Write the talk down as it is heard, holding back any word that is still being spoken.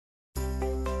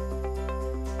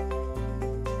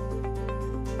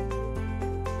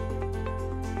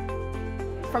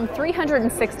From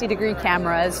 360-degree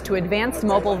cameras to advanced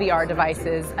mobile VR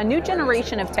devices, a new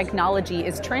generation of technology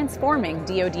is transforming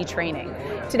DoD training.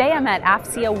 Today I'm at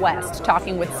AFCEA West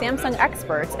talking with Samsung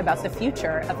experts about the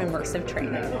future of immersive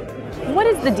training. What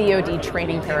is the DoD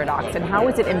training paradox and how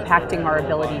is it impacting our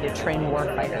ability to train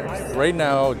warfighters? Right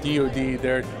now, DoD,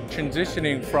 they're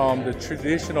transitioning from the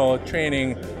traditional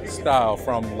training style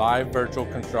from live virtual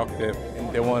constructive, and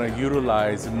they want to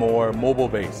utilize more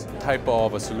mobile-based type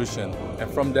of a solution. And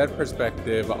from that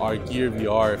perspective, our Gear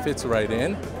VR fits right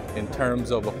in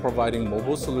terms of providing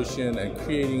mobile solution and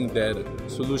creating that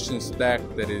solution stack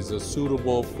that is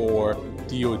suitable for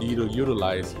DoD to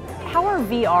utilize. How are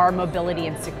VR, mobility,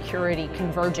 and security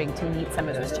converging to meet some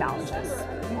of those challenges?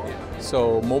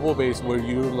 So mobile-based, we're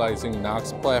utilizing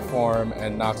Knox platform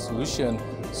and Knox solution.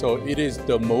 So it is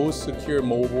the most secure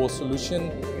mobile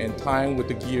solution and tying with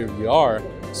the Gear VR.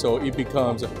 So it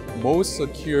becomes most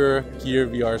secure Gear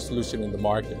VR solution in the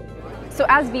market. So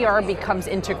as VR becomes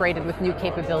integrated with new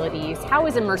capabilities, how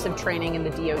is immersive training in the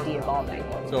DoD evolving?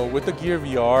 So with the Gear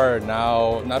VR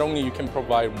now, not only you can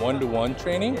provide one-to-one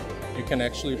training, you can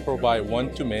actually provide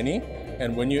one-to-many.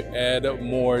 And when you add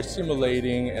more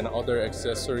simulating and other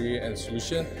accessory and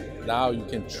solution, now you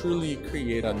can truly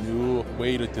create a new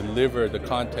way to deliver the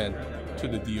content to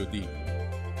the DoD.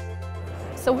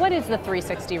 So what is the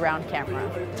 360 round camera?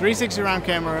 360 round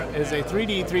camera is a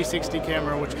 3D 360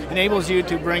 camera which enables you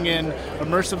to bring in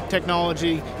immersive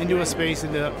technology into a space,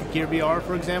 into Gear VR,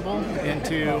 for example,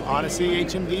 into AFCEA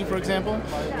HMD, for example,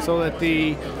 so that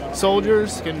the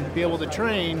soldiers can be able to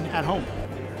train at home.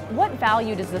 What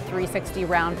value does the 360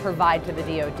 round provide to the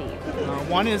DoD?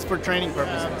 One is for training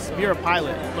purposes. If you're a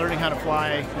pilot learning how to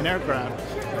fly an aircraft,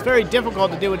 it's very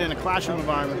difficult to do it in a classroom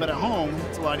environment, but at home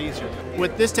it's a lot easier.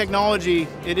 With this technology,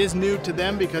 it is new to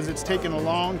them because it's taken a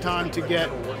long time to get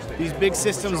these big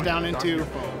systems down into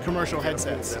commercial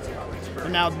headsets.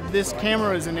 And now this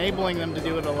camera is enabling them to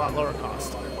do it at a lot lower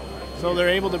cost. So they're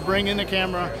able to bring in the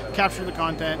camera, capture the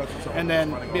content, and then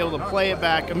be able to play it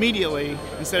back immediately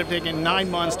instead of taking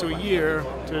 9 months to a year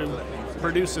to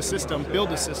produce a system,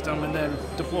 build a system, and then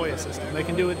deploy a system. They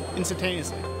can do it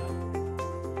instantaneously.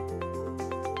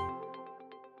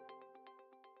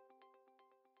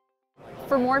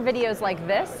 For more videos like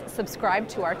this, subscribe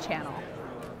to our channel.